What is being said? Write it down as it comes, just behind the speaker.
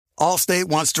Allstate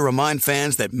wants to remind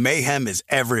fans that mayhem is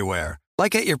everywhere,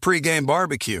 like at your pregame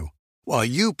barbecue. While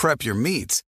you prep your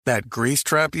meats, that grease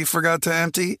trap you forgot to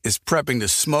empty is prepping to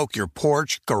smoke your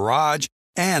porch, garage,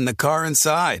 and the car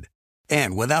inside.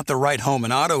 And without the right home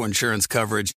and auto insurance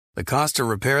coverage, the cost to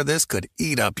repair this could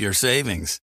eat up your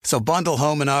savings. So bundle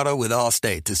home and auto with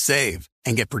Allstate to save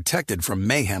and get protected from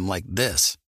mayhem like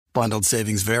this. Bundled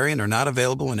savings vary and are not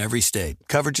available in every state.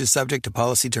 Coverage is subject to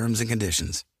policy terms and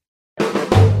conditions.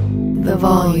 The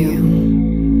volume.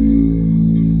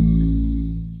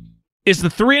 It's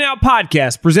the 3 and Out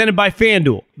podcast presented by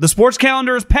FanDuel. The sports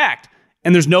calendar is packed,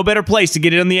 and there's no better place to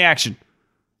get in on the action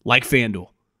like FanDuel.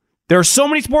 There are so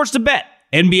many sports to bet.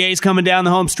 NBA's coming down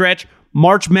the home stretch.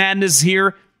 March Madness is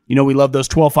here. You know we love those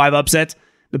 12-5 upsets.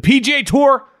 The PGA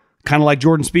Tour, kind of like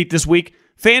Jordan Spieth this week.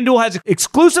 FanDuel has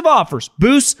exclusive offers,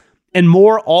 boosts, and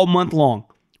more all month long.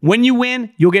 When you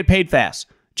win, you'll get paid fast.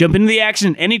 Jump into the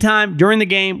action anytime during the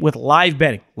game with live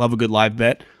betting. Love a good live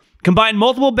bet. Combine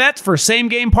multiple bets for a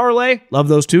same-game parlay. Love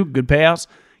those too. Good payouts.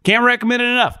 Can't recommend it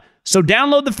enough. So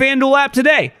download the FanDuel app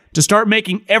today to start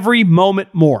making every moment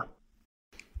more.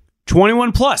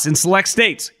 21 plus in select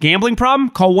states. Gambling problem?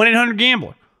 Call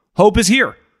 1-800-GAMBLER. Hope is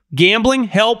here.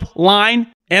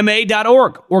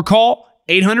 GamblingHelpLineMA.org or call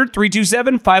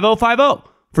 800-327-5050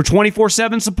 for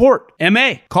 24/7 support.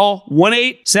 MA. Call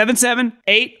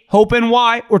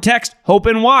 1-877-8-HOPE-NY or text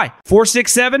HOPE-NY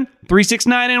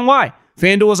 467-369-NY.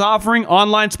 FanDuel is offering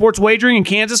online sports wagering in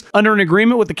Kansas under an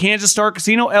agreement with the Kansas Star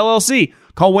Casino, LLC.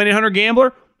 Call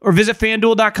 1-800-GAMBLER or visit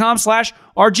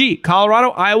FanDuel.com/RG.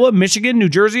 Colorado, Iowa, Michigan, New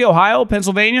Jersey, Ohio,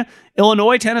 Pennsylvania,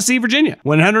 Illinois, Tennessee, Virginia.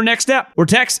 1-800-NEXT-STEP or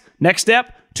text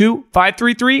NEXT-STEP to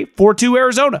 53342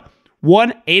 Arizona.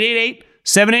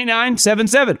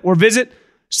 1-888-789-77 or visit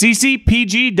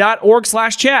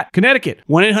ccpg.org/chat. Connecticut.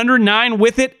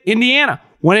 1-800-9-WITH-IT, Indiana.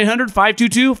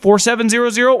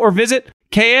 1-800-522-4700 or visit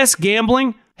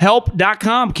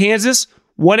ksgamblinghelp.com. Kansas.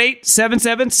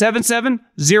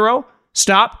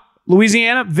 1-877-770-STOP.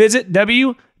 Louisiana. Visit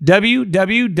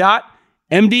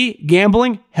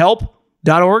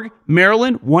www.mdgamblinghelp.org.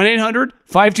 Maryland.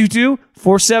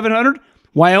 1-800-522-4700.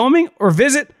 Wyoming, or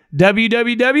visit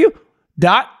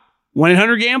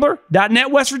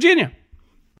www.1800gambler.net, West Virginia.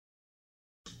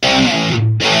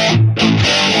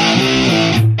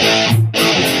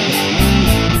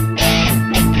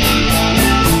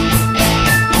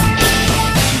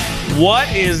 What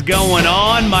is going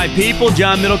on, my people?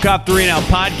 John Middlecoff, 3 and Out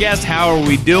podcast. How are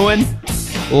we doing?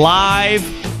 Live.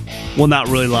 Well, not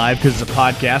really live because it's a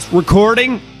podcast.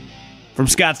 Recording from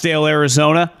Scottsdale,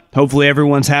 Arizona. Hopefully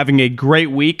everyone's having a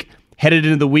great week. Headed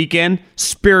into the weekend.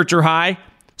 Spirits are high.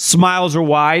 Smiles are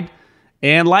wide.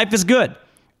 And life is good.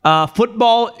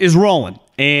 Football is rolling.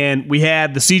 And we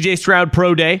had the CJ Stroud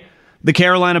Pro Day. The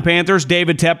Carolina Panthers,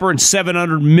 David Tepper, and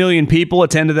 700 million people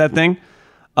attended that thing.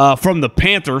 From the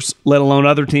Panthers, let alone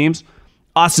other teams.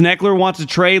 Austin Ekeler wants to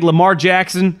trade Lamar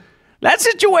Jackson. That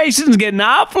situation's getting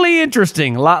awfully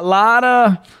interesting. A lot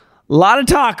of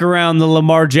talk around the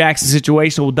Lamar Jackson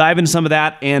situation. We'll dive into some of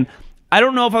that. And I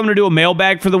don't know if I'm going to do a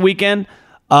mailbag for the weekend.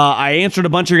 I answered a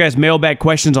bunch of your guys' mailbag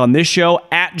questions on this show.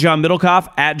 At John Middlecoff.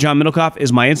 At John Middlecoff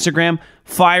is my Instagram.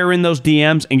 Fire in those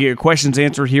DMs and get your questions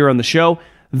answered here on the show.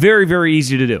 Very, very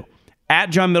easy to do. At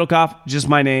John Middlecoff, just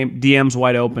my name. DMs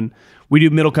wide open. We do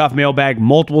Middlecoff mailbag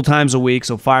multiple times a week,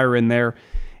 so fire in there.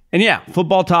 And yeah,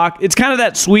 football talk. It's kind of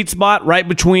that sweet spot right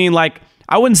between, like,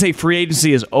 I wouldn't say free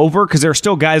agency is over because there are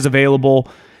still guys available.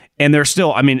 And there's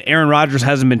still, Aaron Rodgers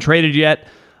hasn't been traded yet.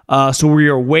 So we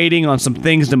are waiting on some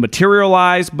things to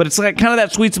materialize. But it's like kind of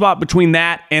that sweet spot between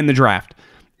that and the draft.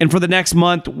 And for the next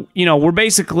month, we're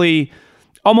basically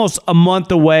almost a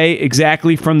month away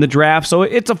exactly from the draft. So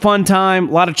it's a fun time.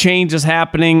 A lot of changes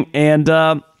happening. And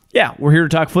yeah, we're here to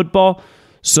talk football.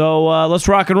 So let's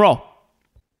rock and roll.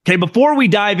 Okay, before we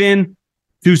dive in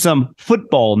to some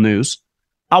football news,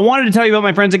 I wanted to tell you about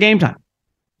my friends at Game Time.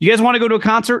 You guys want to go to a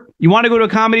concert? You want to go to a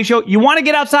comedy show? You want to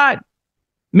get outside?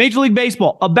 Major League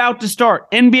Baseball about to start.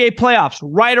 NBA playoffs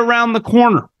right around the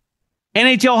corner.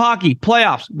 NHL hockey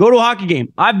playoffs. Go to a hockey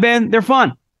game. I've been. They're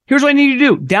fun. Here's what I need you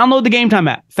to do. Download the Game Time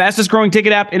app. Fastest growing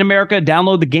ticket app in America.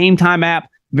 Download the Game Time app.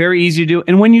 Very easy to do.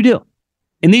 And when you do,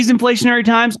 in these inflationary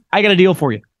times, I got a deal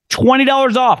for you.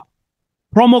 $20 off.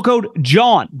 Promo code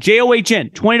JOHN, J-O-H-N.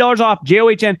 $20 off,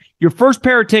 J-O-H-N. Your first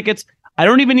pair of tickets. I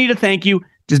don't even need to thank you.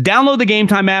 Just download the Game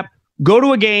Time app. Go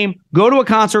to a game. Go to a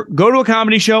concert. Go to a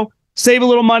comedy show. Save a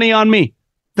little money on me.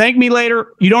 Thank me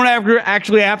later. You don't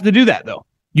actually have to do that, though.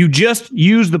 You just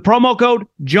use the promo code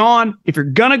JOHN. If you're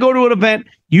going to go to an event,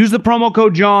 use the promo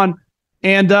code JOHN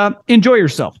and enjoy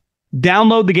yourself.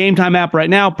 Download the Game Time app right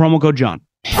now. Promo code JOHN.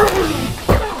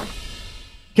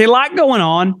 Okay, a lot going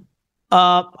on.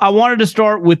 I wanted to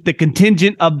start with the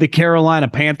contingent of the Carolina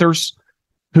Panthers,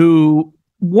 who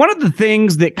one of the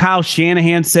things that Kyle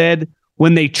Shanahan said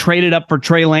when they traded up for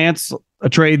Trey Lance, a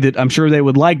trade that I'm sure they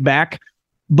would like back,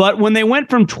 but when they went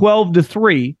from 12 to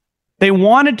 3, they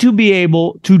wanted to be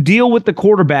able to deal with the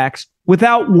quarterbacks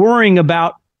without worrying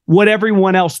about what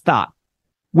everyone else thought,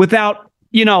 without,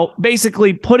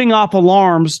 basically putting off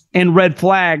alarms and red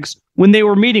flags when they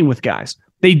were meeting with guys.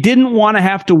 They didn't want to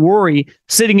have to worry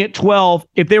sitting at 12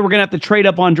 if they were going to have to trade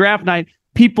up on draft night.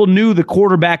 People knew the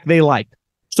quarterback they liked.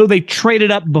 So they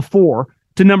traded up before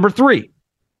to number 3.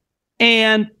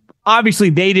 And obviously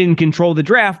they didn't control the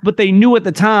draft, but they knew at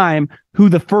the time who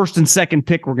the first and second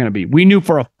pick were going to be. We knew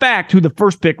for a fact who the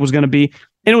first pick was going to be.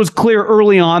 And it was clear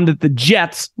early on that the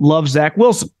Jets love Zach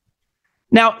Wilson.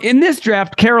 Now, in this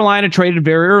draft, Carolina traded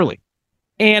very early.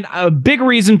 And a big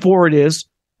reason for it is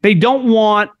they don't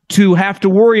want to have to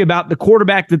worry about the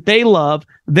quarterback that they love,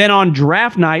 then on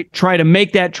draft night, try to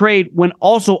make that trade when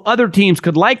also other teams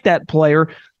could like that player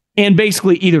and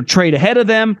basically either trade ahead of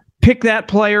them, pick that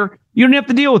player. You don't have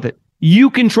to deal with it. You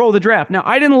control the draft. Now,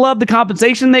 I didn't love the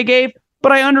compensation they gave,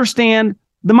 but I understand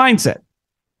the mindset.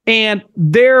 And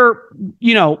they're,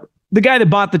 the guy that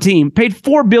bought the team paid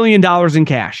 $4 billion in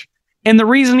cash. And the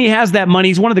reason he has that money,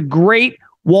 he's one of the great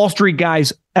Wall Street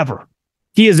guys ever.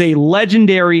 He is a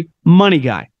legendary money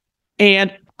guy.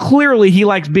 And clearly he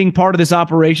likes being part of this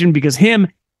operation because him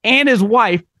and his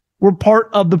wife were part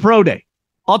of the pro day.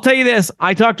 I'll tell you this,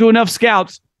 I talked to enough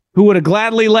scouts who would have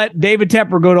gladly let David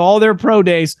Tepper go to all their pro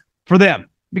days for them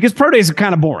because pro days are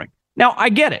kind of boring. Now, I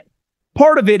get it.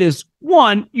 Part of it is,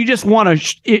 one, you just want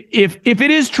to, if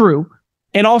it is true,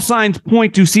 and all signs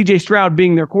point to CJ Stroud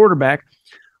being their quarterback,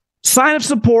 sign of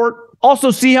support,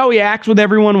 also see how he acts with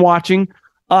everyone watching.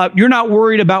 You're not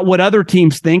worried about what other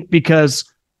teams think because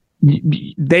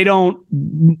you're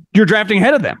drafting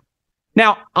ahead of them.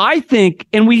 Now, I think,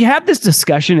 and we have this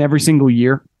discussion every single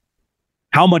year,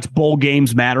 how much bowl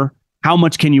games matter, how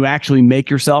much can you actually make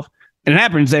yourself? And it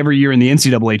happens every year in the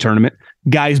NCAA tournament.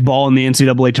 Guys ball in the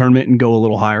NCAA tournament and go a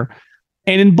little higher.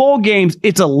 And in bowl games,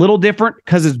 it's a little different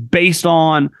because it's based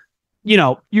on,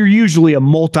 you're usually a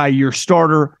multi-year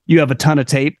starter. You have a ton of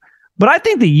tape. But I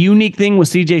think the unique thing with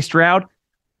CJ Stroud,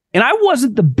 and I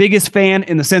wasn't the biggest fan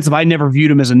in the sense of I never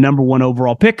viewed him as a number 1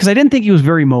 overall pick because I didn't think he was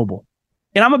very mobile.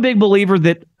 And I'm a big believer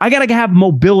that I got to have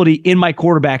mobility in my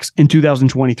quarterbacks in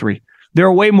 2023. There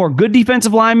are way more good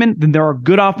defensive linemen than there are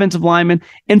good offensive linemen.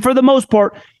 And for the most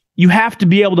part, you have to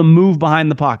be able to move behind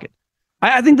the pocket.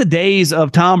 I think the days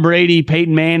of Tom Brady,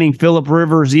 Peyton Manning, Phillip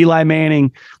Rivers, Eli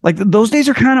Manning, like those days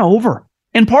are kind of over.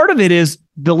 And part of it is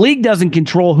the league doesn't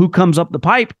control who comes up the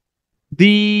pipe.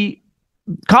 The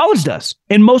college does.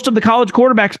 And most of the college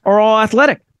quarterbacks are all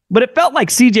athletic. But it felt like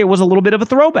CJ was a little bit of a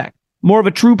throwback, more of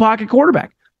a true pocket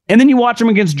quarterback. And then you watch him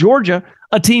against Georgia,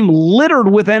 a team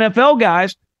littered with NFL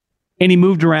guys, and he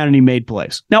moved around and he made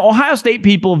plays. Now, Ohio State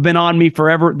people have been on me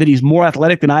forever that he's more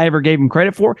athletic than I ever gave him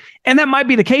credit for. And that might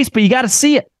be the case, but you got to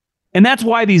see it. And that's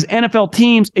why these NFL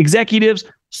teams, executives,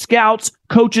 scouts,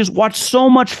 coaches watch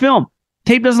so much film.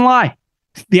 Tape doesn't lie.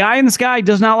 The eye in the sky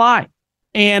does not lie.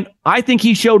 And I think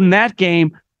he showed in that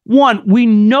game, one, we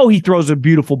know he throws a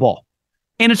beautiful ball.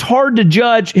 And it's hard to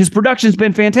judge. His production's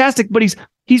been fantastic, but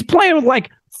he's playing with like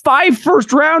 5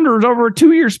 first-rounders over a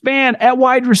 2-year span at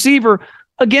wide receiver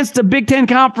against a Big Ten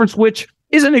conference, which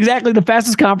isn't exactly the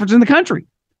fastest conference in the country.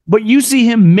 But you see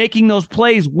him making those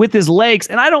plays with his legs.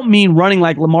 And I don't mean running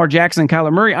like Lamar Jackson and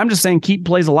Kyler Murray. I'm just saying keep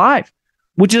plays alive,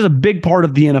 which is a big part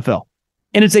of the NFL.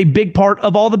 And it's a big part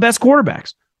of all the best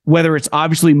quarterbacks, whether it's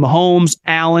obviously Mahomes,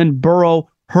 Allen, Burrow,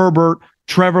 Herbert,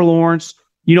 Trevor Lawrence,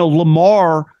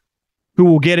 Lamar, who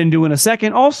we'll get into in a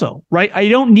second also, right? I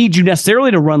don't need you necessarily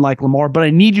to run like Lamar, but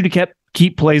I need you to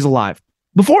keep plays alive.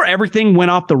 Before everything went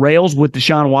off the rails with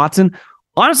Deshaun Watson,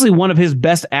 honestly, one of his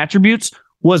best attributes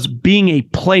was being a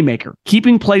playmaker,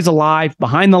 keeping plays alive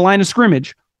behind the line of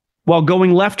scrimmage while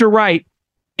going left or right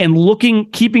and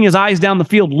keeping his eyes down the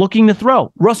field, looking to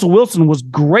throw. Russell Wilson was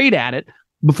great at it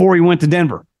before he went to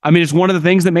Denver. I mean, it's one of the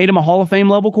things that made him a Hall of Fame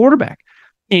level quarterback.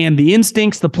 And the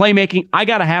instincts, the playmaking, I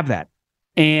got to have that.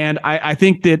 And I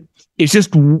think that it's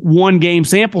just one game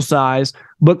sample size,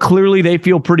 but clearly they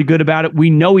feel pretty good about it. We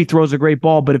know he throws a great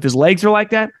ball, but if his legs are like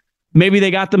that, maybe they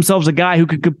got themselves a guy who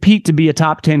could compete to be a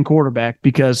top 10 quarterback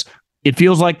because it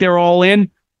feels like they're all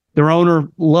in. Their owner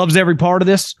loves every part of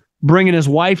this, bringing his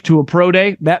wife to a pro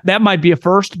day. That might be a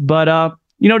first, but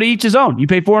to each his own. You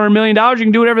pay $400 million, you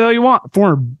can do whatever the hell you want.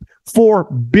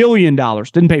 $4 billion.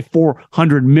 Didn't pay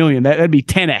 $400 million. That'd be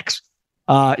 10x.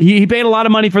 He paid a lot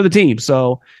of money for the team,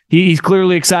 so he's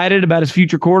clearly excited about his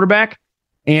future quarterback.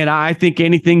 And I think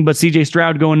anything but CJ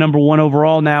Stroud going number 1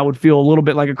 overall now would feel a little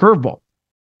bit like a curveball.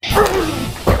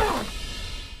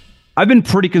 I've been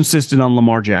pretty consistent on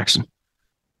Lamar Jackson.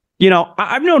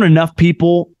 I've known enough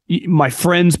people, my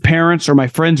friends' parents or my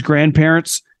friends'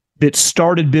 grandparents, that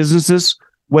started businesses,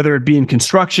 whether it be in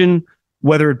construction,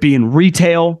 whether it be in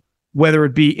retail, whether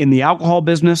it be in the alcohol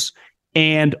business.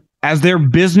 And as their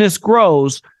business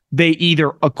grows, they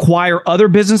either acquire other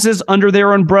businesses under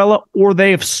their umbrella or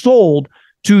they have sold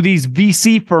to these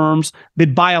VC firms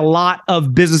that buy a lot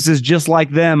of businesses just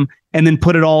like them and then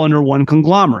put it all under one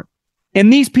conglomerate.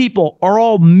 And these people are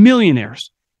all millionaires.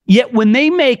 Yet when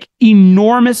they make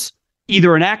enormous,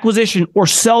 either an acquisition or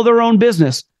sell their own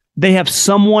business, they have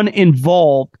someone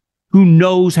involved who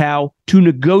knows how to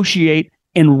negotiate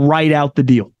and write out the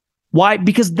deal. Why?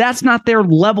 Because that's not their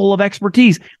level of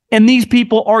expertise. And these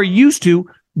people are used to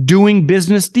doing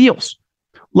business deals.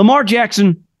 Lamar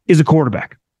Jackson is a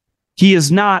quarterback. He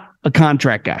is not a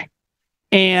contract guy.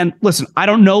 And listen, I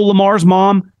don't know Lamar's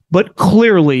mom, but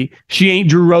clearly she ain't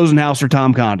Drew Rosenhaus or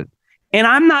Tom Condon. And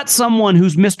I'm not someone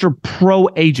who's Mr. Pro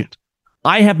Agent.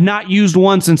 I have not used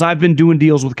one since I've been doing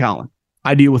deals with Colin.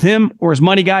 I deal with him or his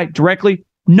money guy directly,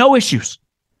 no issues.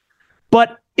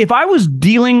 But if I was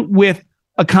dealing with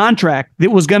a contract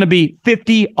that was going to be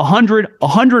 $50, $100,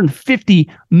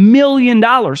 $150 million,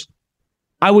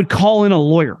 I would call in a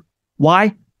lawyer.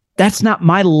 Why? That's not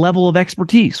my level of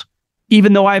expertise.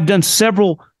 Even though I've done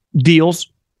several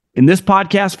deals in this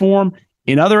podcast form,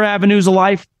 in other avenues of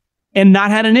life, and not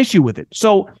had an issue with it.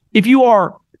 So if you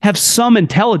have some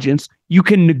intelligence, you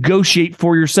can negotiate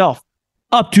for yourself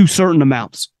up to certain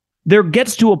amounts. There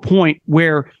gets to a point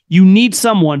where you need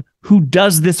someone who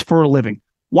does this for a living.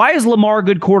 Why is Lamar a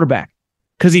good quarterback?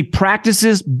 Because he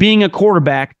practices being a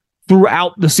quarterback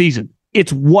throughout the season.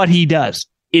 It's what he does.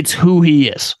 It's who he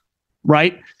is,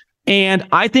 right? And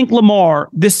I think Lamar,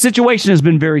 this situation has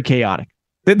been very chaotic.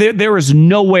 There is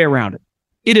no way around it.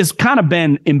 It has kind of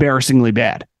been embarrassingly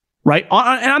bad, right?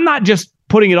 And I'm not just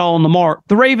putting it all on Lamar,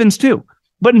 the Ravens too.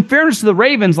 But in fairness to the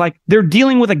Ravens, like, they're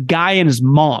dealing with a guy and his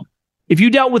mom. If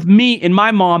you dealt with me and my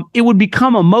mom, it would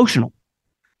become emotional.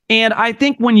 And I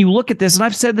think when you look at this, and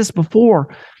I've said this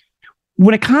before,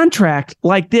 when a contract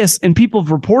like this, and people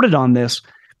have reported on this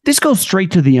goes straight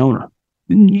to the owner.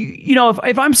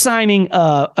 If I'm signing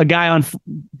a guy on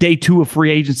day 2 of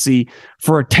free agency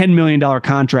for a $10 million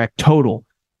contract total,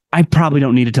 I probably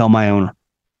don't need to tell my owner.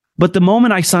 But the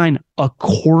moment I sign a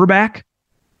quarterback,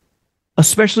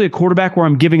 especially a quarterback where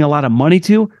I'm giving a lot of money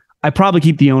to, I probably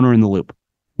keep the owner in the loop.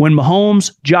 When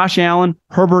Mahomes, Josh Allen,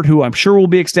 Herbert, who I'm sure will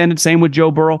be extended, same with Joe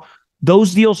Burrow,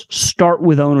 those deals start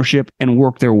with ownership and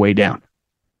work their way down.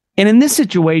 And in this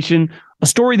situation, a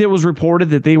story that was reported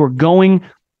that they were going,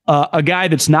 a guy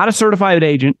that's not a certified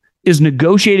agent is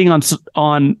negotiating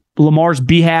on Lamar's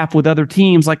behalf with other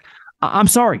teams. Like, I'm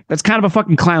sorry, that's kind of a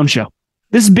fucking clown show.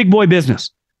 This is big boy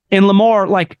business. And Lamar,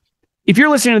 like, if you're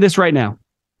listening to this right now,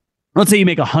 let's say you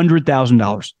make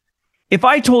 $100,000. If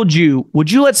I told you, would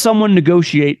you let someone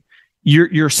negotiate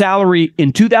your salary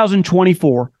in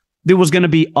 2024 that was going to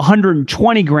be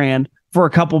 $120,000 for a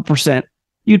couple percent?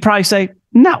 You'd probably say,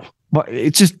 no, but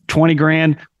it's just 20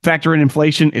 grand, factor in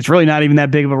inflation. It's really not even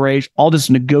that big of a raise. I'll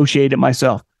just negotiate it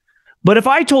myself. But if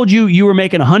I told you you were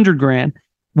making $100,000,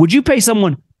 would you pay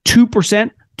someone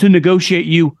 2% to negotiate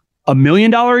you $1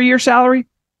 million a year salary?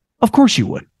 Of course you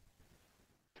would.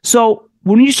 So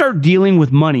when you start dealing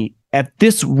with money at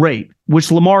this rate,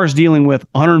 which Lamar is dealing with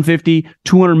 $150,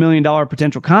 $200 million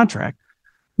potential contract,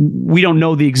 we don't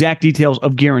know the exact details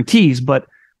of guarantees, but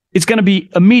it's going to be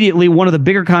immediately one of the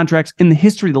bigger contracts in the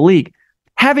history of the league.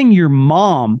 Having your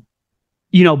mom,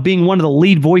 being one of the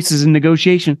lead voices in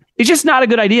negotiation is just not a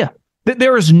good idea.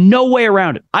 There is no way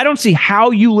around it. I don't see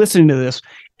how you listening to this,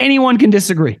 anyone can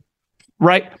disagree,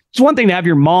 right? It's one thing to have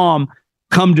your mom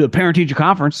come to a parent-teacher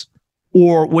conference,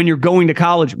 or when you're going to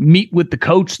college, meet with the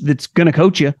coach that's going to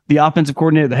coach you, the offensive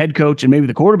coordinator, the head coach, and maybe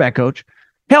the quarterback coach.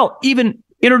 Hell, even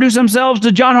introduce themselves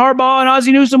to John Harbaugh and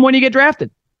Ozzie Newsome when you get drafted.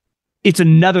 It's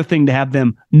another thing to have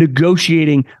them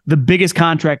negotiating the biggest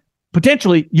contract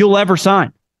potentially you'll ever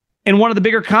sign, and one of the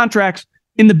bigger contracts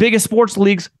in the biggest sports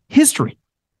league's history.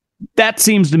 That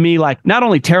seems to me like not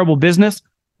only terrible business,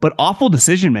 but awful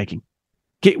decision-making.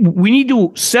 Okay, we need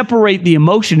to separate the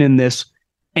emotion in this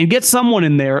and get someone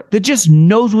in there that just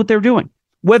knows what they're doing.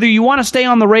 Whether you want to stay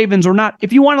on the Ravens or not,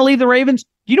 if you want to leave the Ravens,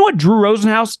 you know what Drew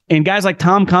Rosenhaus and guys like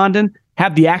Tom Condon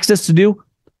have the access to do?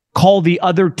 Call the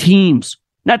other teams.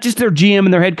 Not just their GM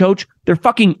and their head coach, they're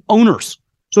fucking owners.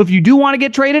 So if you do want to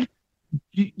get traded,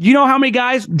 you know how many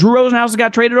guys Drew Rosenhaus has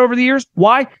got traded over the years?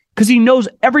 Why? Because he knows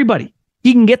everybody.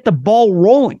 He can get the ball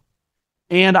rolling.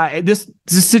 And this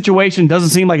situation doesn't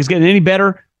seem like it's getting any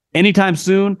better anytime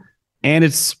soon. And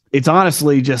it's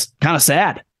honestly just kind of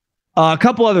sad. A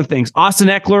couple other things. Austin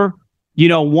Ekeler,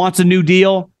 wants a new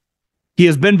deal. He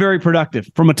has been very productive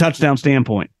from a touchdown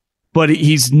standpoint, but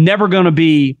he's never going to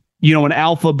be, an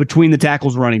alpha between the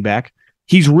tackles running back.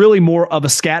 He's really more of a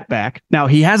scat back. Now,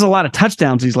 he has a lot of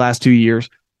touchdowns these last 2 years,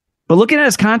 but looking at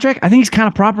his contract, I think he's kind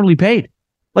of properly paid.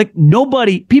 Like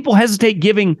people hesitate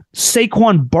giving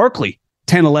Saquon Barkley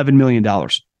 $10, $11 million.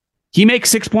 He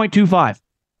makes 6.25.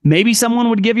 Maybe someone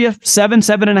would give you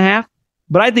 7.5.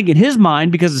 But I think in his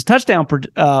mind, because his touchdown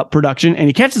production and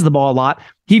he catches the ball a lot,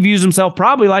 he views himself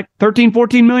probably like $13,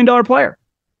 $14 million player.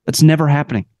 That's never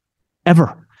happening,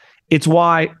 ever. It's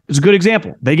why it's a good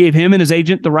example. They gave him and his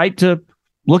agent the right to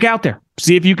look out there,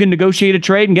 see if you can negotiate a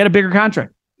trade and get a bigger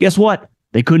contract. Guess what?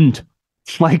 They couldn't.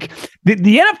 Like the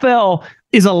NFL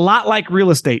is a lot like real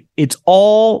estate. It's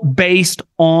all based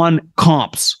on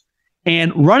comps.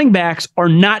 And running backs are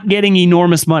not getting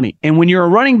enormous money. And when you're a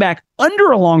running back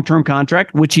under a long-term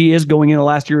contract, which he is going into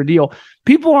last year a deal,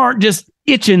 people aren't just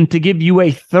itching to give you a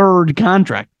third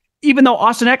contract, even though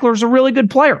Austin Ekeler is a really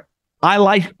good player. I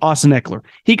like Austin Ekeler.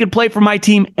 He could play for my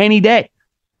team any day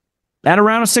at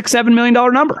around a $6-7 million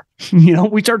number.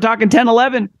 We start talking 10,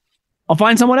 11, I'll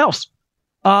find someone else.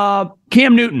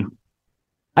 Cam Newton.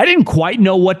 I didn't quite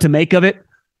know what to make of it.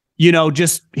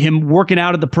 Just him working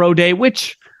out at the pro day,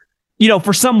 which,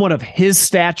 for someone of his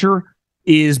stature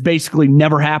is basically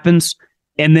never happens.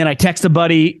 And then I text a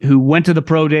buddy who went to the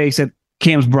pro day, said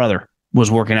Cam's brother was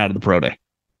working out at the pro day.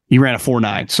 He ran a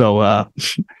 4.9. So,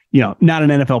 not an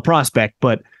NFL prospect,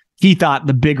 but he thought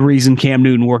the big reason Cam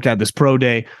Newton worked out this pro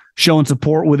day, showing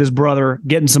support with his brother,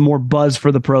 getting some more buzz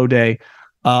for the pro day.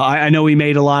 I know he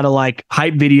made a lot of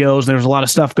hype videos. There's a lot of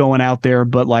stuff going out there,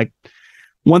 but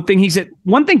one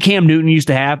thing Cam Newton used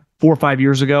to have 4 or 5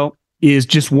 years ago is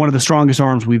just one of the strongest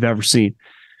arms we've ever seen.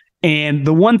 And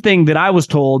the one thing that I was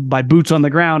told by boots on the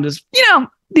ground is,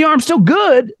 the arm's still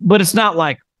good, but it's not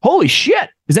like, holy shit,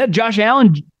 is that Josh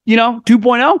Allen,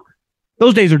 2.0?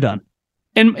 Those days are done.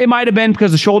 And it might have been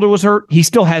because the shoulder was hurt. He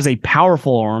still has a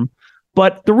powerful arm.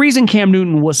 But the reason Cam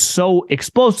Newton was so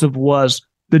explosive was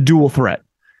the dual threat.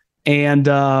 And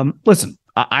listen,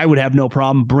 I would have no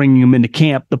problem bringing him into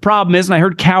camp. The problem is, and I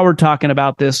heard Coward talking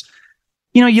about this,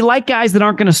 you like guys that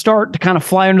aren't going to start to kind of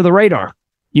fly under the radar.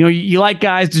 You like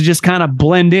guys to just kind of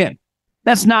blend in.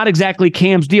 That's not exactly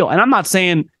Cam's deal. And I'm not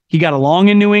saying he got along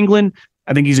in New England.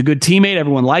 I think he's a good teammate.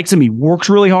 Everyone likes him. He works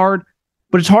really hard.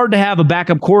 But it's hard to have a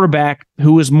backup quarterback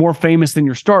who is more famous than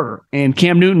your starter. And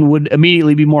Cam Newton would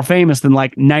immediately be more famous than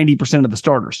 90% of the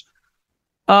starters.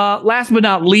 Last but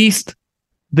not least,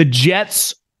 the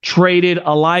Jets traded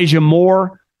Elijah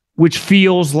Moore, which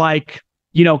feels like,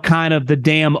 kind of the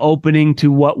dam opening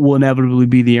to what will inevitably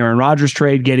be the Aaron Rodgers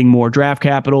trade, getting more draft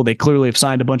capital. They clearly have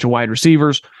signed a bunch of wide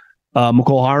receivers.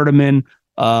 McCole Hardman.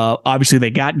 Obviously, they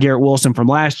got Garrett Wilson from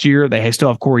last year. They still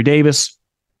have Corey Davis.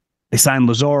 They signed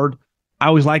Lazard. I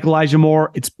always like Elijah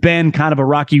Moore. It's been kind of a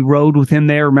rocky road with him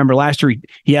there. Remember last year,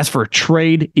 he asked for a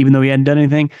trade, even though he hadn't done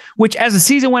anything, which as the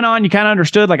season went on, you kind of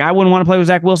understood. I wouldn't want to play with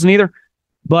Zach Wilson either.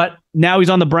 But now he's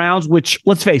on the Browns, which,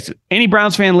 let's face it, any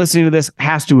Browns fan listening to this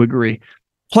has to agree.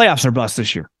 Playoffs are bust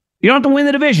this year. You don't have to win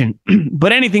the division,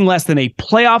 but anything less than a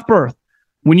playoff berth,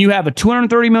 when you have a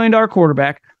 $230 million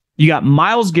quarterback, you got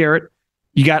Myles Garrett,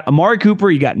 you got Amari Cooper,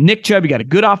 you got Nick Chubb, you got a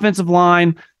good offensive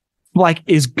line,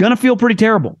 is going to feel pretty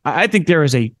terrible. I think there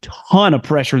is a ton of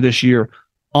pressure this year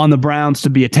on the Browns to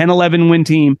be a 10-11 win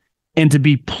team and to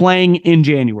be playing in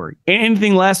January.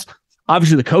 Anything less,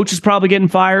 obviously the coach is probably getting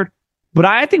fired, but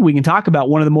I think we can talk about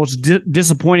one of the most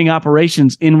disappointing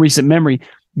operations in recent memory,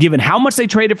 given how much they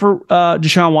traded for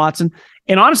Deshaun Watson.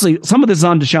 And honestly, some of this is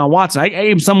on Deshaun Watson. I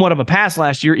gave him somewhat of a pass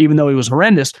last year, even though he was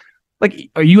horrendous.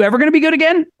 Are you ever going to be good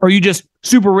again? Or are you just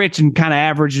super rich and kind of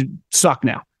average and suck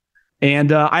now?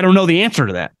 And I don't know the answer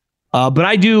to that. But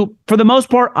I do, for the most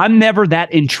part, I'm never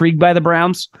that intrigued by the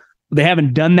Browns. They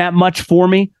haven't done that much for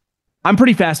me. I'm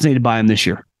pretty fascinated by them this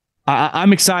year.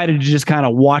 I'm excited to just kind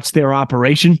of watch their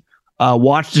operation,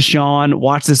 watch Deshaun,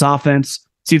 watch this offense,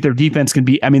 see if their defense can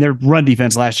be. Their run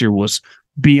defense last year was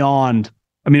beyond.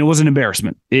 It was an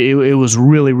embarrassment. It was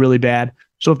really, really bad.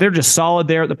 So if they're just solid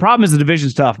there, the problem is the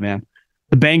division's tough, man.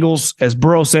 The Bengals, as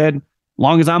Burrow said,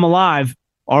 long as I'm alive,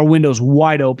 our window's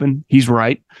wide open. He's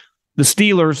right. The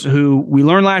Steelers, who we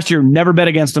learned last year, never bet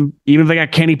against them, even if they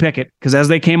got Kenny Pickett, because as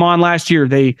they came on last year,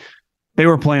 they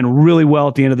were playing really well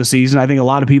at the end of the season. I think a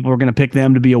lot of people are going to pick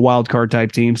them to be a wild card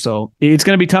type team. So it's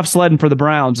going to be tough sledding for the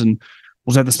Browns, and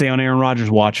we'll have to stay on Aaron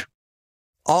Rodgers' watch.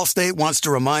 Allstate wants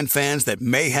to remind fans that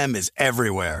mayhem is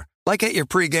everywhere, like at your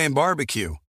pregame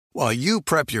barbecue. While you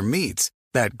prep your meats,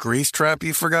 that grease trap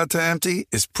you forgot to empty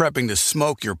is prepping to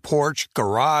smoke your porch,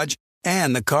 garage,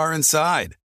 and the car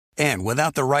inside. And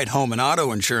without the right home and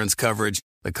auto insurance coverage,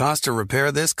 the cost to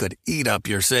repair this could eat up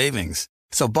your savings.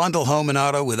 So bundle home and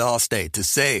auto with Allstate to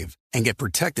save and get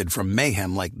protected from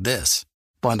mayhem like this.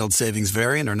 Bundled savings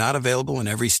vary and are not available in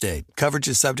every state. Coverage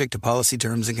is subject to policy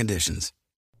terms and conditions.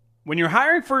 When you're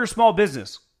hiring for your small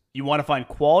business, you want to find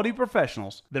quality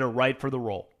professionals that are right for the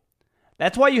role.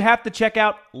 That's why you have to check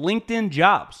out LinkedIn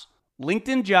Jobs.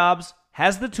 LinkedIn Jobs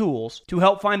has the tools to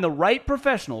help find the right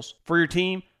professionals for your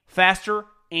team faster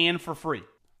and for free.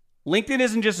 LinkedIn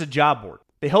isn't just a job board.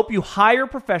 They help you hire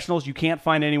professionals you can't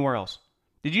find anywhere else.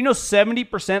 Did you know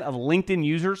 70% of LinkedIn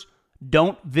users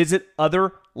don't visit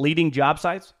other leading job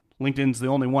sites? LinkedIn's the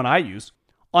only one I use.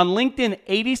 On LinkedIn,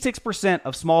 86%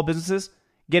 of small businesses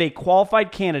get a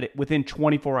qualified candidate within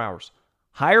 24 hours.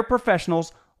 Hire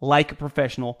professionals like a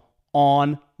professional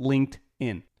on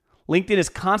LinkedIn. LinkedIn is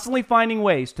constantly finding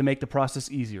ways to make the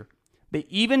process easier. They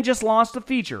even just launched a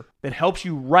feature that helps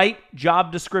you write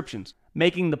job descriptions,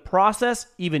 making the process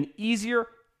even easier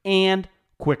and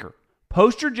quicker.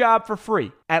 Post your job for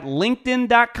free at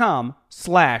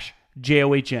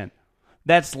linkedin.com/JOHN.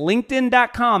 That's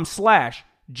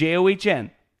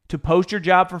linkedin.com/JOHN to post your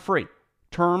job for free.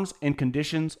 Terms and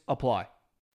conditions apply.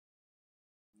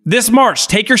 This March,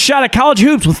 take your shot at college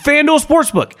hoops with FanDuel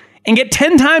Sportsbook and get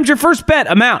 10 times your first bet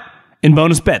amount in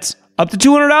bonus bets, up to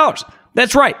 $200.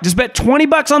 That's right, just bet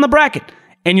 $20 on the bracket,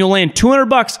 and you'll land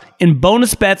 $200 in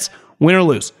bonus bets, win or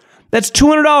lose. That's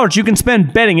 $200 you can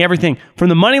spend betting everything from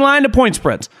the money line to point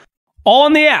spreads. All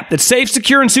in the app that's safe,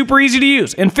 secure, and super easy to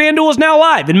use. And FanDuel is now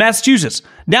live in Massachusetts.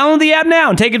 Download the app now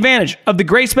and take advantage of the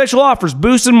great special offers,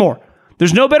 boosts, and more.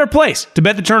 There's no better place to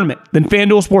bet the tournament than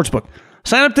FanDuel Sportsbook.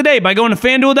 Sign up today by going to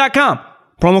FanDuel.com,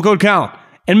 promo code Colin,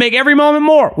 and make every moment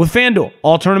more with FanDuel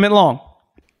all tournament long.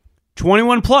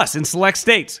 21 plus in select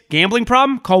states. Gambling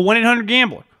problem? Call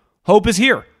 1-800-GAMBLER. Hope is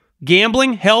here.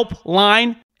 Gambling Help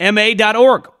Line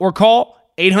MA.org or call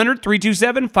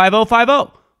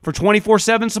 800-327-5050 for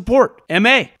 24/7 support.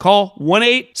 MA, call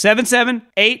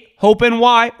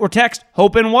 1-877-8-HOPE-NY or text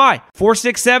HOPE-NY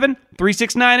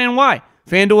 467-369-NY.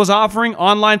 FanDuel is offering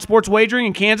online sports wagering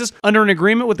in Kansas under an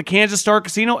agreement with the Kansas Star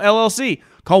Casino, LLC.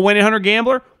 Call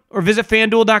 1-800-GAMBLER or visit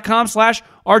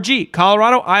FanDuel.com/RG.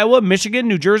 Colorado, Iowa, Michigan,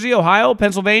 New Jersey, Ohio,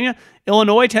 Pennsylvania,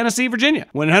 Illinois, Tennessee, Virginia.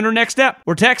 1-800-NEXT-STEP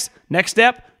or text NEXT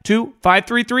STEP to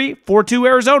 53342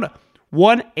 Arizona.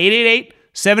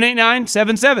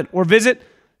 1-888-789-77 or visit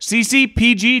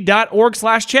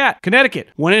ccpg.org/chat. Connecticut.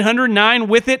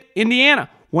 1-800-9-WITH-IT, Indiana.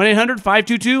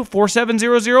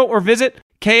 1-800-522-4700 or visit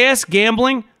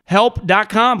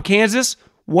ksgamblinghelp.com. Kansas.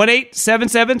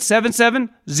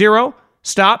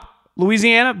 1-877-770-STOP.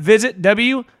 Louisiana. Visit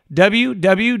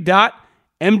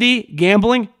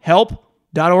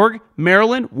www.mdgamblinghelp.org.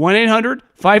 Maryland.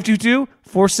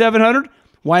 1-800-522-4700.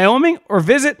 Wyoming, or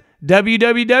visit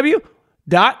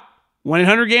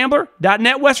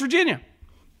www.1800gambler.net, West Virginia.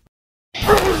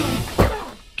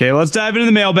 Okay, let's dive into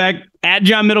the mailbag. At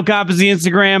John Middlecoff is the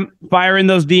Instagram. Fire in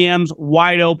those DMs,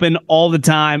 wide open all the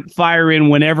time. Fire in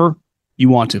whenever you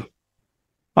want to.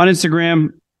 On Instagram,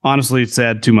 honestly, it's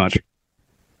said too much.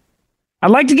 I'd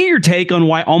like to get your take on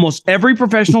why almost every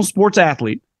professional sports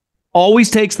athlete always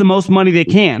takes the most money they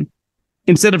can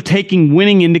instead of taking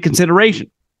winning into consideration.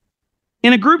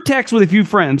 In a group text with a few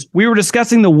friends, we were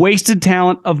discussing the wasted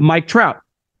talent of Mike Trout.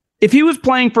 If he was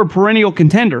playing for a perennial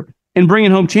contender and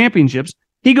bringing home championships,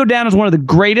 he'd go down as one of the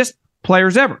greatest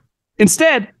players ever.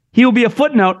 Instead, he will be a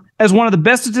footnote as one of the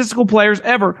best statistical players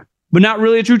ever, but not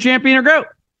really a true champion or GOAT.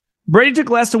 Brady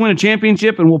took less to win a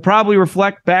championship and will probably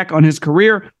reflect back on his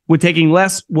career with taking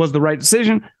less was the right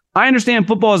decision. I understand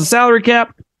football is a salary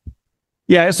cap.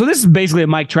 Yeah, so this is basically a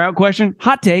Mike Trout question.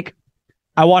 Hot take.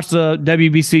 I watched the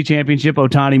WBC championship.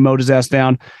 Ohtani mowed his ass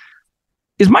down.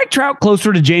 Is Mike Trout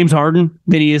closer to James Harden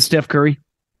than he is Steph Curry?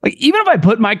 Like, even if I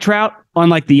put Mike Trout on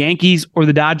like the Yankees or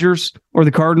the Dodgers or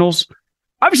the Cardinals,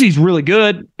 obviously he's really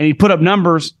good and he put up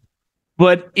numbers,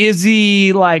 but is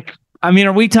he like, I mean,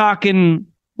 are we talking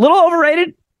a little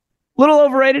overrated? Little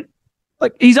overrated?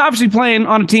 Like, he's obviously playing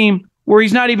on a team where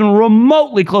he's not even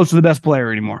remotely close to the best player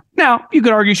anymore. Now, you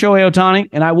could argue Shohei Ohtani,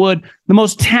 and I would, the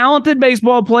most talented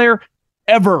baseball player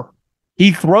ever.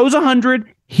 He throws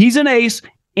 100, he's an ace,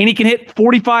 and he can hit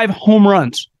 45 home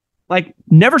runs. Like,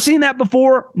 never seen that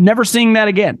before, never seeing that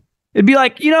again. It'd be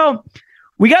like, you know,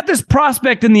 we got this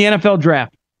prospect in the NFL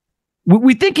draft.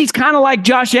 We think he's kind of like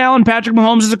Josh Allen, Patrick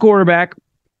Mahomes as a quarterback.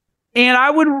 And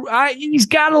he's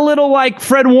got a little like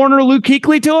Fred Warner, Luke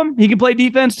Kuechly to him. He can play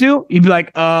defense too. He'd be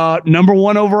like, number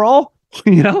one overall,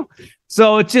 you know?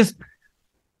 So it's just,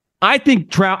 I think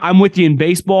Trout, I'm with you in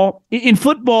baseball. In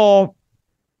football,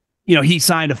 he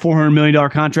signed a $400 million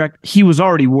contract. He was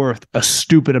already worth a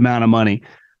stupid amount of money.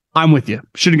 I'm with you.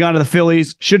 Should have gone to the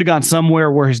Phillies. Should have gone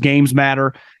somewhere where his games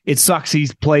matter. It sucks he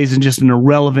plays in just an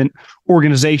irrelevant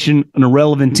organization, an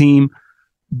irrelevant team.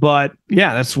 But,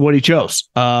 yeah, that's what he chose.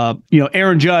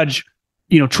 Aaron Judge,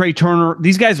 Trey Turner,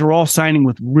 these guys are all signing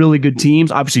with really good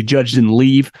teams. Obviously, Judge didn't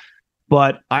leave.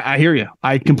 But I hear you.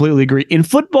 I completely agree. In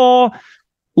football,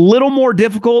 little more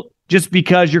difficult just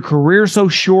because your career's so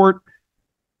short.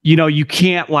 You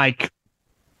can't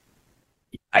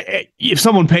if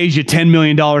someone pays you $10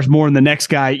 million more than the next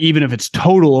guy, even if it's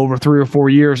total over 3 or 4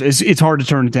 years, it's hard to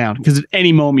turn it down because at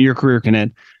any moment your career can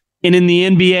end. And in the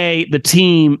NBA, the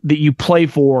team that you play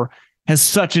for has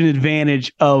such an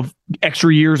advantage of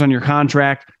extra years on your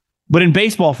contract. But in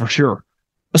baseball, for sure,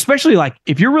 especially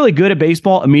if you're really good at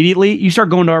baseball immediately, you start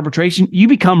going to arbitration, you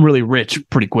become really rich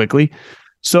pretty quickly.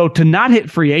 So to not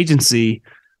hit free agency,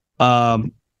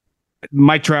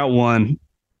 Mike Trout won.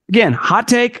 Again, hot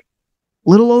take,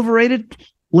 little overrated.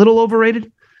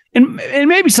 And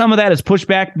maybe some of that is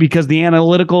pushback because the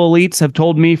analytical elites have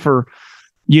told me for,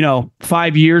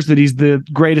 5 years that he's the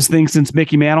greatest thing since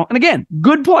Mickey Mantle. And again,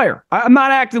 good player. I'm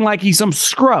not acting like he's some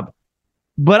scrub,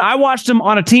 but I watched him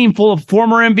on a team full of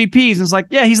former MVPs. And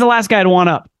it's he's the last guy to one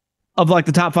up of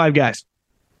the top 5 guys.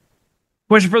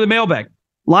 Question for the mailbag.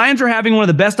 Lions are having one of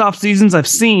the best off seasons I've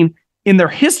seen in their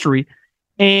history.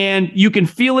 And you can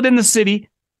feel it in the city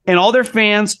and all their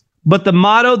fans. But the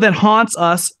motto that haunts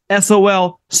us,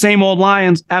 SOL, same old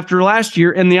Lions, after last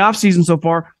year and the offseason so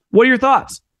far, what are your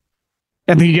thoughts?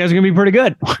 I think you guys are going to be pretty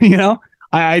good.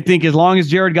 I think as long as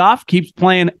Jared Goff keeps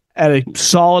playing at a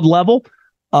solid level,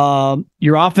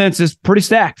 your offense is pretty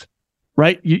stacked,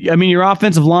 right? Your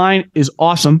offensive line is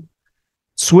awesome.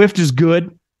 Swift is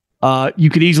good. You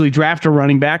could easily draft a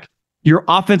running back. Your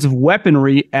offensive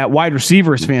weaponry at wide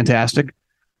receiver is fantastic.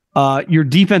 Your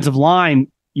defensive line,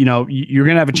 you're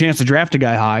going to have a chance to draft a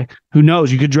guy high. Who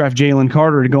knows? You could draft Jalen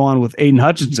Carter to go on with Aiden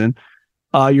Hutchinson.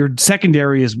 Your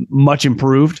secondary is much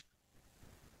improved.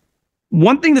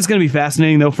 One thing that's going to be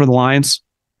fascinating, though, for the Lions,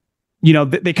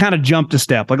 they kind of jumped a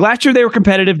step. Last year, they were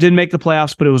competitive, didn't make the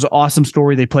playoffs, but it was an awesome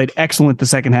story. They played excellent the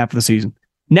second half of the season.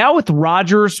 Now with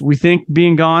Rodgers, we think,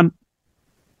 being gone,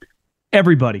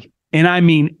 everybody, and I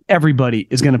mean everybody,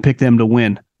 is going to pick them to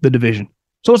win the division.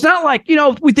 So it's not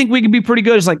we think we can be pretty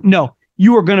good. It's no,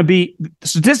 you are going to be,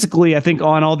 statistically, I think,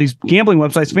 on all these gambling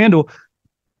websites, FanDuel,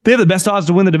 they have the best odds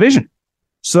to win the division.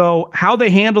 So how they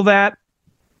handle that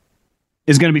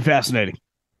is going to be fascinating.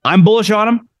 I'm bullish on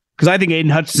them because I think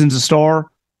Aiden Hutchinson's a star.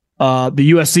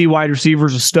 The USC wide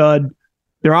receiver's a stud.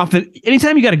 They're often,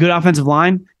 anytime you got a good offensive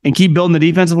line and keep building the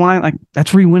defensive line,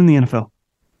 that's where you win in the NFL.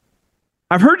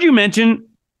 I've heard you mention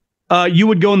you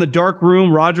would go in the dark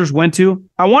room Rodgers went to.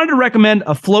 I wanted to recommend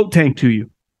a float tank to you.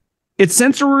 It's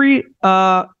sensory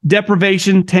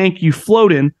deprivation tank you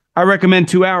float in. I recommend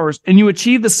 2 hours, and you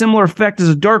achieve the similar effect as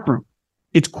a dark room.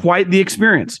 It's quite the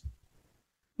experience.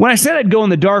 When I said I'd go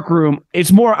in the dark room,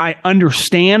 it's more I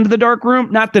understand the dark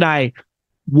room. Not that I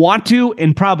want to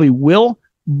and probably will,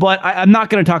 but I'm not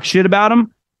going to talk shit about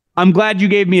them. I'm glad you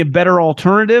gave me a better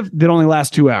alternative that only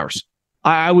lasts 2 hours.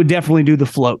 I would definitely do the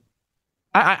float.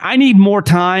 I need more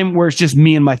time where it's just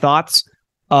me and my thoughts.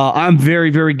 I'm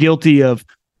very, very guilty of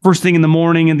first thing in the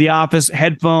morning in the office,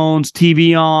 headphones,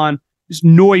 TV on, just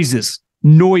noises,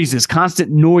 constant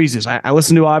noises. I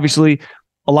listen to, obviously,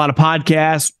 a lot of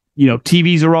podcasts.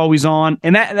 TVs are always on,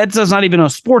 and that's not even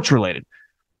sports related,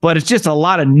 but it's just a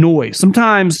lot of noise.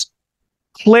 Sometimes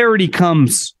clarity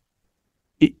comes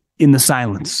in the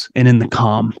silence and in the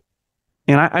calm,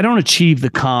 and I don't achieve the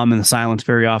calm and the silence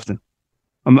very often.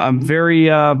 I'm very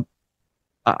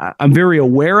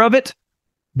aware of it,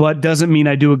 but doesn't mean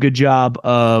I do a good job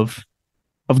of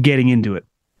getting into it.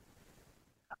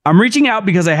 I'm reaching out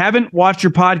because I haven't watched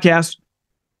your podcast,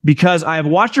 because I have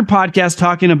watched your podcast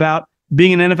talking about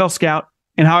being an NFL scout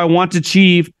and how I want to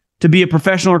achieve to be a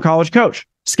professional or college coach,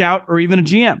 scout, or even a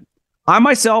GM. I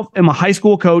myself am a high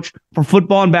school coach for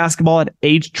football and basketball at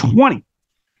age 20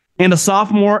 and a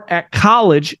sophomore at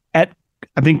college at,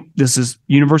 I think this is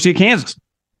University of Kansas. It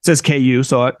says KU,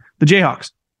 so the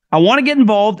Jayhawks. I want to get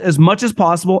involved as much as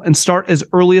possible and start as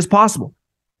early as possible.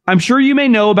 I'm sure you may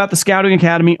know about the Scouting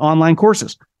Academy online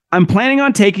courses. I'm planning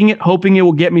on taking it, hoping it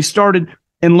will get me started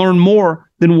and learn more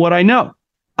than what I know.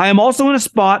 I am also in a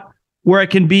spot where I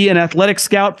can be an athletic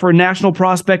scout for a national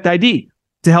prospect ID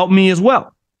to help me as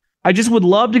well. I just would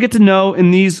love to get to know in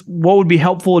these what would be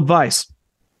helpful advice.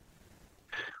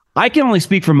 I can only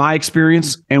speak from my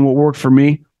experience and what worked for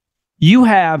me. You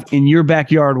have in your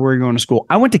backyard where you're going to school.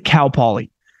 I went to Cal Poly,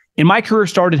 And my career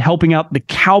started helping out the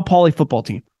Cal Poly football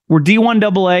team. We're D1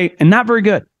 AA and not very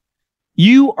good.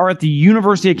 You are at the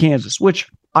University of Kansas, which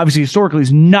obviously historically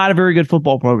is not a very good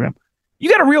football program. You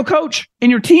got a real coach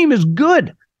and your team is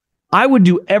good. I would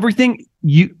do everything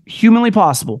humanly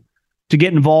possible to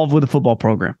get involved with a football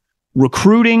program.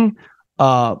 Recruiting,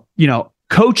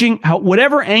 coaching,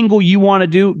 whatever angle you want to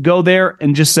do, go there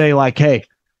and just say like, hey,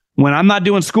 when I'm not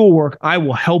doing schoolwork, I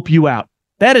will help you out.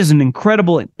 That is an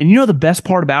incredible, and you know the best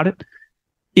part about it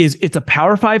is it's a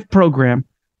Power 5 program,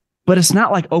 but it's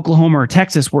not like Oklahoma or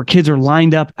Texas where kids are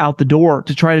lined up out the door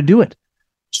to try to do it.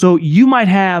 So you might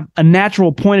have a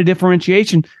natural point of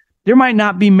differentiation. There might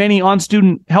not be many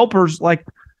on-student helpers like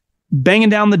banging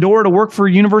down the door to work for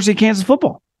University of Kansas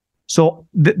football. So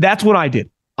that's what I did.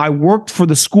 I worked for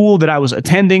the school that I was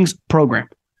attending's program,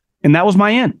 and that was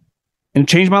my end, and it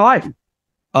changed my life.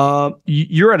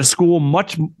 You're at a school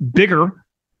much bigger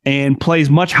and plays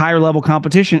much higher level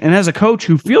competition, and as a coach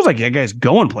who feels like that guy's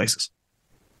going places.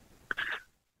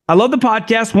 I love the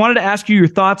podcast. Wanted to ask you your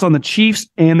thoughts on the Chiefs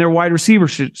and their wide receiver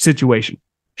situation.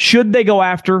 Should they go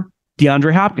after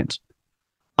DeAndre Hopkins?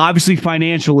 Obviously,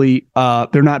 financially,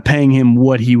 they're not paying him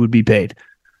what he would be paid.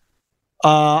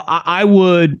 I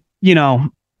would,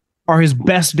 are his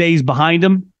best days behind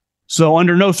him? So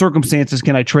under no circumstances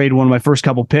can I trade one of my first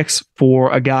couple picks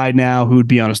for a guy now who would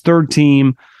be on his third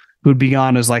team, who'd be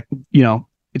on as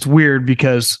it's weird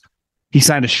because he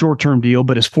signed a short-term deal,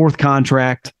 but his fourth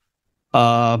contract,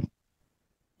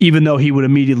 even though he would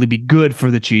immediately be good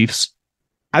for the Chiefs.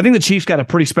 I think the Chiefs got a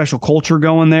pretty special culture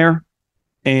going there.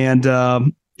 And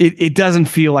it doesn't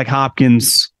feel like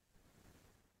Hopkins,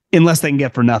 unless they can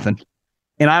get for nothing.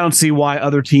 And I don't see why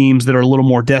other teams that are a little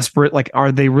more desperate,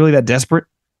 are they really that desperate?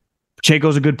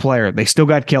 Pacheco's a good player. They still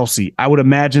got Kelsey. I would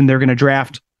imagine they're going to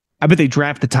draft. I bet they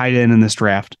draft the tight end in this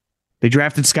draft. They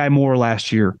drafted Sky Moore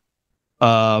last year.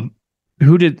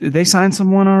 Who did they sign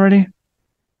someone already? I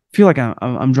feel like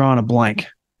I'm drawing a blank.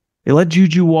 They let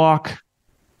Juju walk.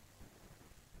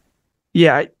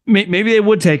 Yeah, maybe they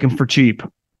would take him for cheap.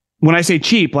 When I say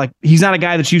cheap, he's not a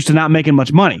guy that's used to not making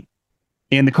much money.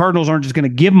 And the Cardinals aren't just going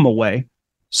to give him away.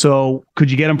 So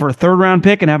could you get him for a third-round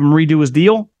pick and have him redo his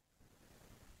deal?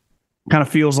 Kind of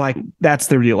feels like that's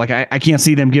their deal. I can't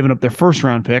see them giving up their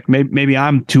first-round pick. Maybe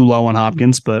I'm too low on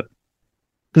Hopkins, but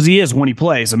because he is when he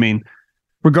plays. I mean,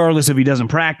 regardless if he doesn't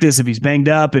practice, if he's banged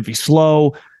up, if he's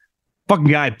slow, fucking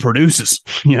guy produces.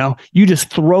 You just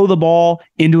throw the ball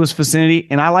into his vicinity,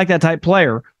 and I like that type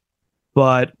player.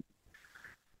 But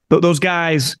those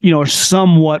guys, are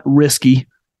somewhat risky,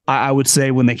 I would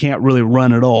say, when they can't really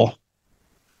run at all.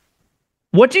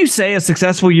 What do you say a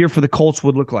successful year for the Colts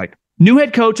would look like? New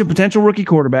head coach and potential rookie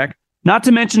quarterback, not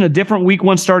to mention a different week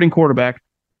one starting quarterback.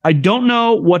 I don't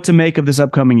know what to make of this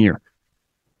upcoming year.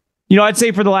 I'd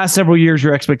say for the last several years,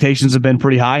 your expectations have been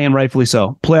pretty high, and rightfully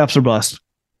so. Playoffs or bust.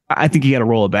 I think you got to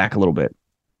roll it back a little bit.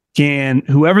 Can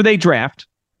whoever they draft,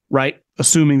 right,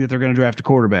 assuming that they're going to draft a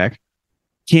quarterback,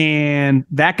 can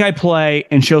that guy play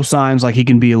and show signs like he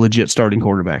can be a legit starting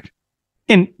quarterback?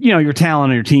 And, your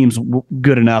talent on your team's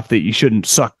good enough that you shouldn't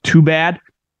suck too bad.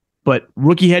 But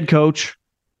rookie head coach,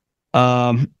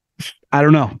 I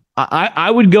don't know. I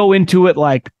would go into it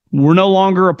like we're no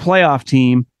longer a playoff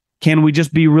team. Can we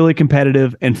just be really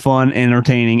competitive and fun and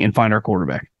entertaining and find our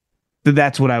quarterback?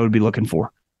 That's what I would be looking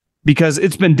for. Because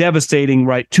it's been devastating,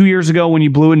 right? 2 years ago when you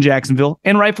blew in Jacksonville,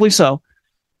 and rightfully so,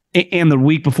 and the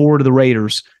week before to the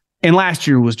Raiders. And last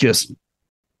year was just,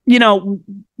 the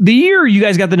year you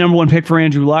guys got the number one pick for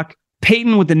Andrew Luck,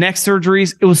 Peyton with the neck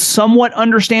surgeries, it was somewhat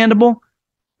understandable.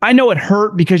 I know it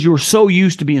hurt because you were so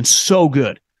used to being so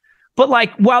good. But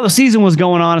while the season was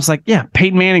going on, it's yeah,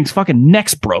 Peyton Manning's fucking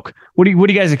neck's broke. What do you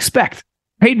guys expect?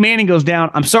 Peyton Manning goes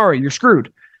down. I'm sorry, you're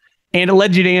screwed. And it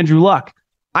led you to Andrew Luck.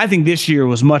 I think this year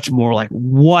was much more like,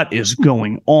 what is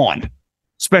going on?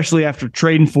 Especially after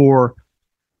trading for,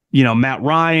 Matt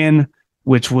Ryan,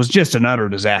 which was just an utter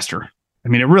disaster. I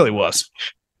mean, it really was.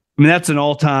 I mean, that's an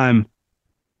all-time,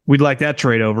 we'd like that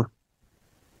trade over.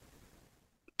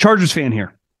 Chargers fan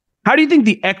here. How do you think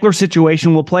the Ekeler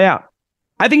situation will play out?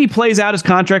 I think he plays out his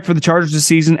contract for the Chargers this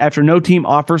season after no team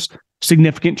offers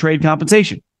significant trade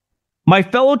compensation. My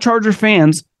fellow Charger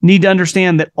fans need to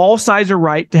understand that all sides are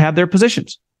right to have their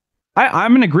positions.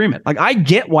 I'm in agreement. I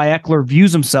get why Ekeler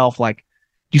views himself do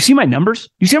you see my numbers?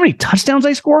 Do you see how many touchdowns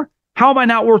I score? How am I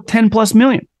not worth 10 plus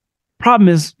million? Problem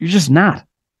is, you're just not.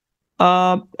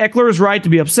 Ekeler is right to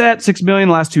be upset. $6 million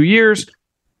the last 2 years.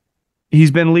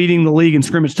 He's been leading the league in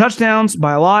scrimmage touchdowns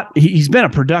by a lot. He's been a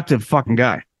productive fucking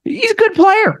guy. He's a good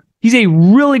player. He's a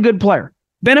really good player.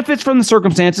 Benefits from the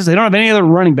circumstances. They don't have any other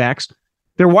running backs.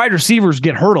 Their wide receivers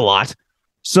get hurt a lot.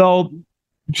 So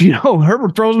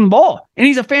Herbert throws him the ball, and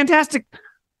he's a fantastic,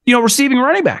 receiving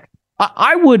running back.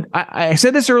 I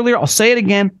said this earlier. I'll say it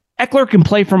again. Ekeler can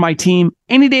play for my team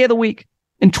any day of the week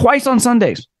and twice on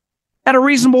Sundays at a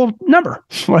reasonable number.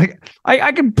 Like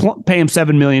I can pay him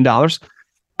 $7 million.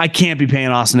 I can't be paying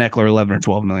Austin Ekeler $11 or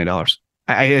 $12 million.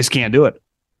 I just can't do it.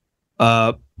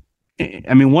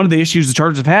 One of the issues the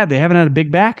Chargers have had, they haven't had a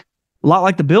big back, a lot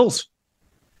like the Bills.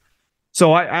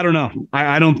 So I don't know.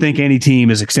 I don't think any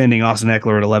team is extending Austin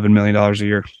Ekeler at $11 million a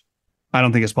year. I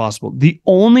don't think it's possible. The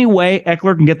only way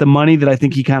Ekeler can get the money that I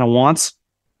think he kind of wants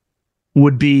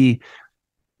would be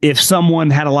if someone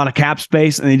had a lot of cap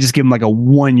space and they just give him like a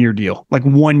 1-year deal, like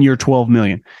 1 year, $12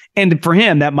 million. And for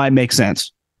him, that might make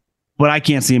sense. But I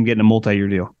can't see him getting a multi-year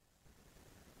deal.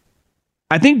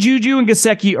 I think Juju and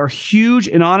Gesicki are huge.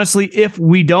 And honestly, if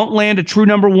we don't land a true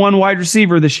number 1 wide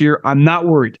receiver this year, I'm not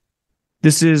worried.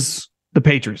 This is the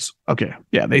Patriots. Okay.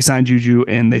 Yeah, they signed Juju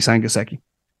and they signed Gesicki.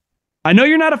 I know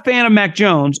you're not a fan of Mac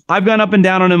Jones. I've gone up and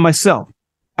down on him myself.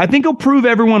 I think he'll prove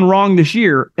everyone wrong this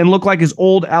year and look like his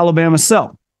old Alabama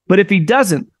self. But if he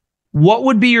doesn't, what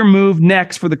would be your move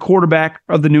next for the quarterback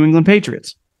of the New England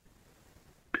Patriots?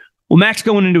 Well, Mac's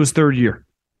going into his 3rd year.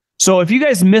 So if you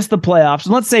guys miss the playoffs,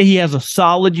 and let's say he has a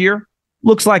solid year,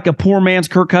 looks like a poor man's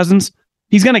Kirk Cousins,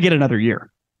 he's going to get another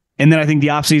year. And then I think the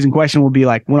offseason question will be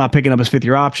like, we're not picking up his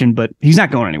 5th-year option, but he's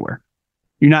not going anywhere.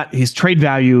 His trade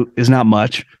value is not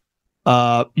much.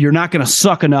 You're not going to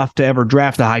suck enough to ever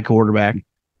draft a high quarterback.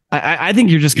 I think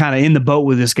you're just kind of in the boat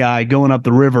with this guy going up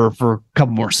the river for a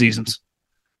couple more seasons,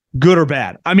 good or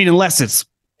bad. Unless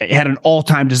it had an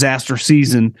all-time disaster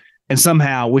season and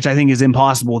somehow, which I think is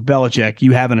impossible with Belichick,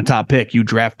 you having a top pick, you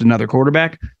draft another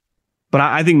quarterback. But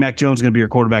I think Mac Jones is going to be your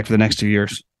quarterback for the next 2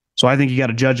 years. So I think you got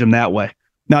to judge him that way.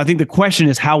 Now, I think the question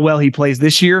is how well he plays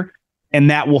this year, and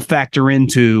that will factor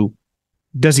into,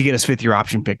 does he get his 5th-year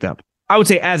option picked up? I would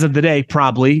say as of the day,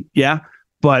 probably, yeah.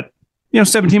 But,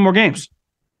 17 more games.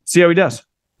 See how he does.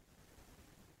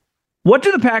 What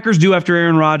do the Packers do after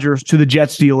Aaron Rodgers to the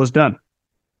Jets deal is done?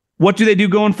 What do they do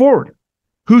going forward?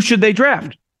 Who should they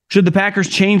draft? Should the Packers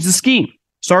change the scheme?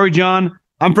 Sorry, John,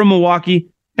 I'm from Milwaukee,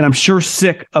 and I'm sure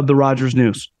sick of the Rodgers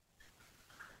news.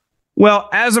 Well,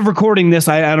 as of recording this,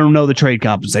 I don't know the trade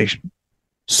compensation.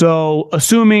 So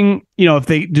assuming, if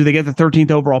they get the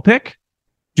 13th overall pick,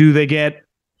 do they get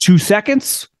 2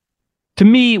 seconds? To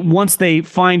me, once they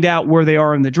find out where they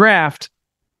are in the draft,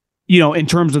 in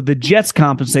terms of the Jets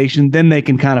compensation, then they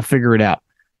can kind of figure it out.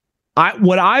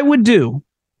 What I would do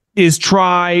is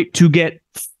try to get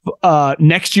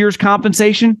next year's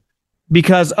compensation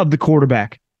because of the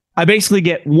quarterback. I basically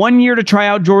get 1 year to try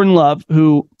out Jordan Love,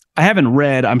 who I haven't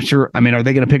read. I'm sure. Are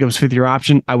they going to pick up his 5th-year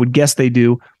option? I would guess they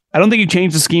do. I don't think you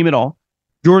change the scheme at all.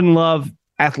 Jordan Love,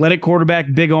 athletic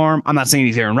quarterback, big arm. I'm not saying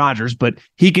he's Aaron Rodgers, but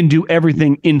he can do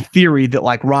everything in theory that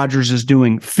like Rodgers is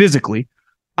doing physically.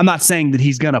 I'm not saying that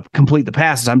he's going to complete the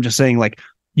passes. I'm just saying like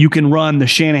you can run the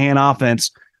Shanahan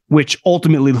offense, which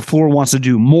ultimately LaFleur wants to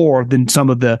do more than some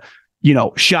of the,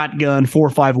 shotgun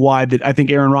 4-5 wide that I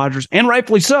think Aaron Rodgers, and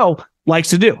rightfully so, likes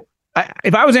to do.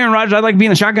 If I was Aaron Rodgers, I'd like to be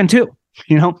in the shotgun too.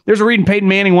 There's a reason Peyton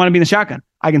Manning wanted to be in the shotgun.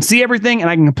 I can see everything and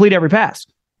I can complete every pass.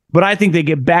 But I think they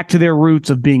get back to their roots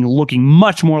of looking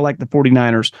much more like the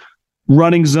 49ers,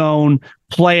 running zone,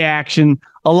 play action,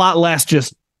 a lot less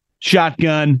just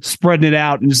shotgun, spreading it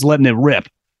out and just letting it rip.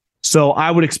 So I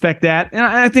would expect that. And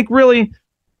I think really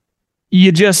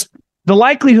the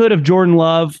likelihood of Jordan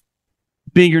Love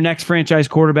being your next franchise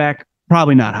quarterback,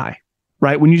 probably not high,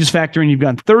 right? When you just factor in you've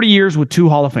gone 30 years with 2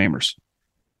 Hall of Famers.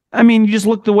 You just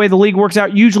look the way the league works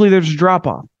out. Usually there's a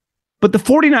drop-off. But the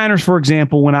 49ers, for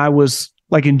example, when I was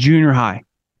like in junior high,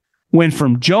 went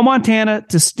from Joe Montana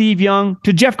to Steve Young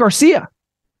to Jeff Garcia.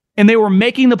 And they were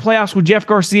making the playoffs with Jeff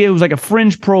Garcia, who was like a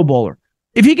fringe Pro Bowler.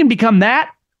 If he can become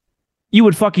that, you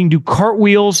would fucking do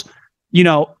cartwheels,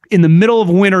 in the middle of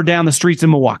winter down the streets in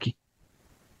Milwaukee.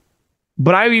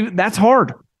 But that's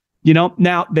hard.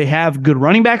 Now they have good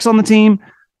running backs on the team.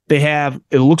 They have,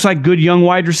 it looks like, good young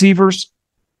wide receivers.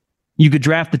 You could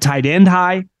draft the tight end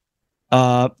high.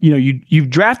 You've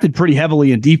drafted pretty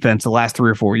heavily in defense the last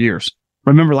 3 or 4 years.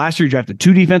 Remember last year you drafted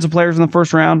 2 defensive players in the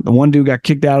first round. The one dude got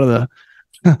kicked out of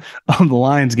the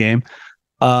Lions game.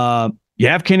 You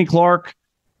have Kenny Clark.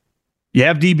 You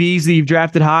have DBs that you've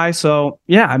drafted high. So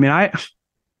yeah,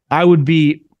 I would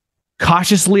be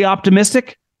cautiously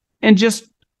optimistic and just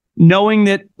knowing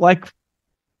that like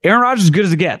Aaron Rodgers is as good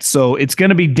as it gets. So it's going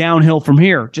to be downhill from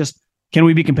here. Just, can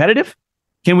we be competitive?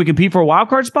 Can we compete for a wild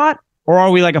card spot? Or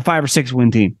are we like a 5 or 6 win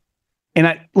team? And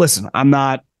I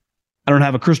don't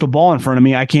have a crystal ball in front of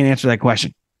me. I can't answer that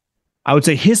question. I would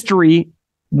say history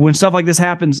when stuff like this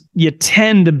happens, you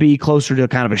tend to be closer to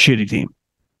kind of a shitty team.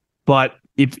 But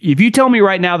if you tell me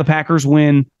right now the Packers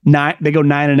win 9, they go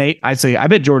 9-8, I'd say I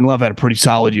bet Jordan Love had a pretty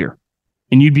solid year,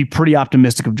 and you'd be pretty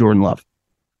optimistic of Jordan Love.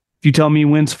 If you tell me he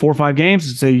wins 4 or 5 games,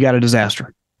 I'd say you got a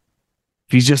disaster.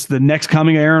 If he's just the next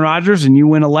coming of Aaron Rodgers and you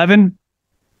win 11,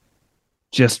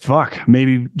 just fuck.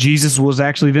 Maybe Jesus was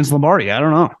actually Vince Lombardi. I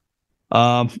don't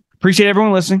know. Appreciate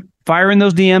everyone listening. Fire in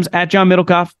those DMs at John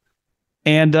Middlecoff.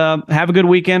 And have a good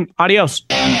weekend. Adios.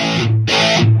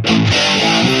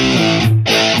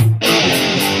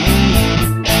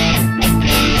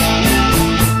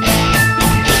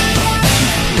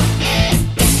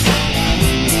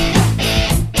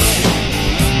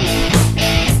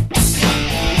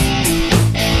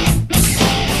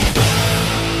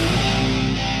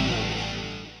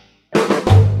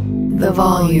 The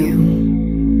volume.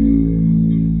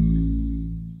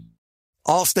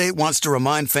 Allstate wants to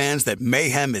remind fans that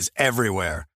mayhem is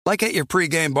everywhere, like at your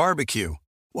pregame barbecue.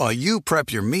 While you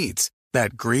prep your meats,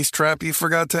 that grease trap you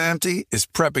forgot to empty is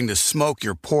prepping to smoke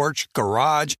your porch,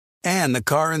 garage, and the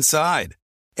car inside.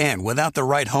 And without the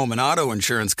right home and auto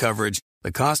insurance coverage,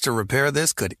 the cost to repair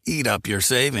this could eat up your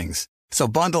savings. So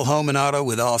bundle home and auto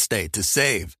with Allstate to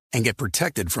save and get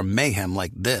protected from mayhem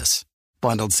like this.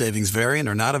 Bundled savings vary and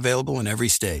are not available in every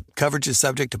state. Coverage is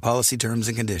subject to policy terms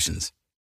and conditions.